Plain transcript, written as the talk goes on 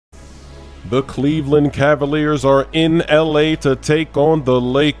The Cleveland Cavaliers are in LA to take on the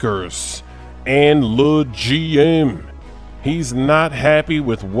Lakers. And LeGM, he's not happy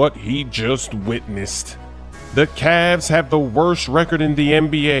with what he just witnessed. The Cavs have the worst record in the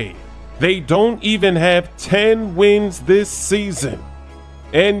NBA. They don't even have 10 wins this season.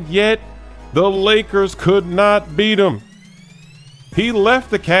 And yet, the Lakers could not beat them. He left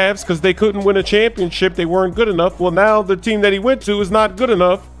the Cavs because they couldn't win a championship. They weren't good enough. Well, now the team that he went to is not good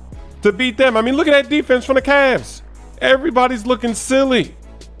enough to beat them. I mean, look at that defense from the Cavs. Everybody's looking silly.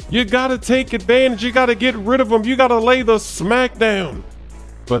 You got to take advantage. You got to get rid of them. You got to lay the smack down.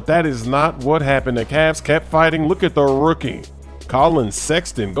 But that is not what happened. The Cavs kept fighting. Look at the rookie, Collin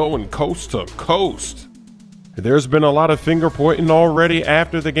Sexton, going coast to coast. There's been a lot of finger pointing already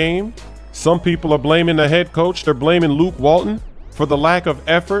after the game. Some people are blaming the head coach. They're blaming Luke Walton for the lack of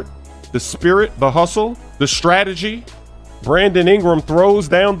effort, the spirit, the hustle, the strategy. Brandon Ingram throws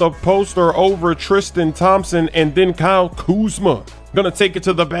down the poster over Tristan Thompson, and then Kyle Kuzma gonna take it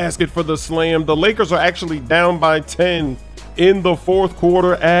to the basket for the slam. The Lakers are actually down by 10 in the fourth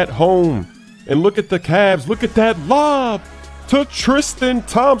quarter at home. And look at the Cavs. Look at that lob to Tristan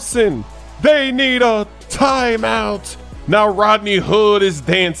Thompson. They need a timeout. Now Rodney Hood is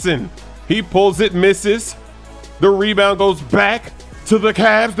dancing. He pulls it, misses. The rebound goes back to the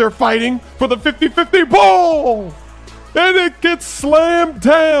Cavs. They're fighting for the 50-50 ball. And it gets slammed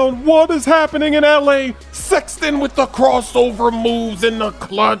down. What is happening in LA? Sexton with the crossover moves in the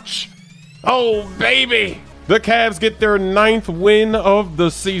clutch. Oh, baby. The Cavs get their 9th win of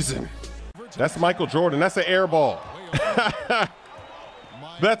the season. That's Michael Jordan. That's an air ball.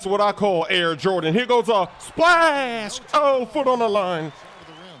 That's what I call Air Jordan. Here goes a splash. Oh, foot on the line.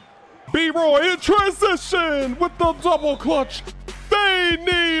 B-Roy in transition with the double clutch. They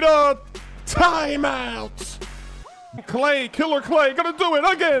need a timeout. Clay, Killer Clay, gonna do it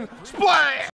again. Splash.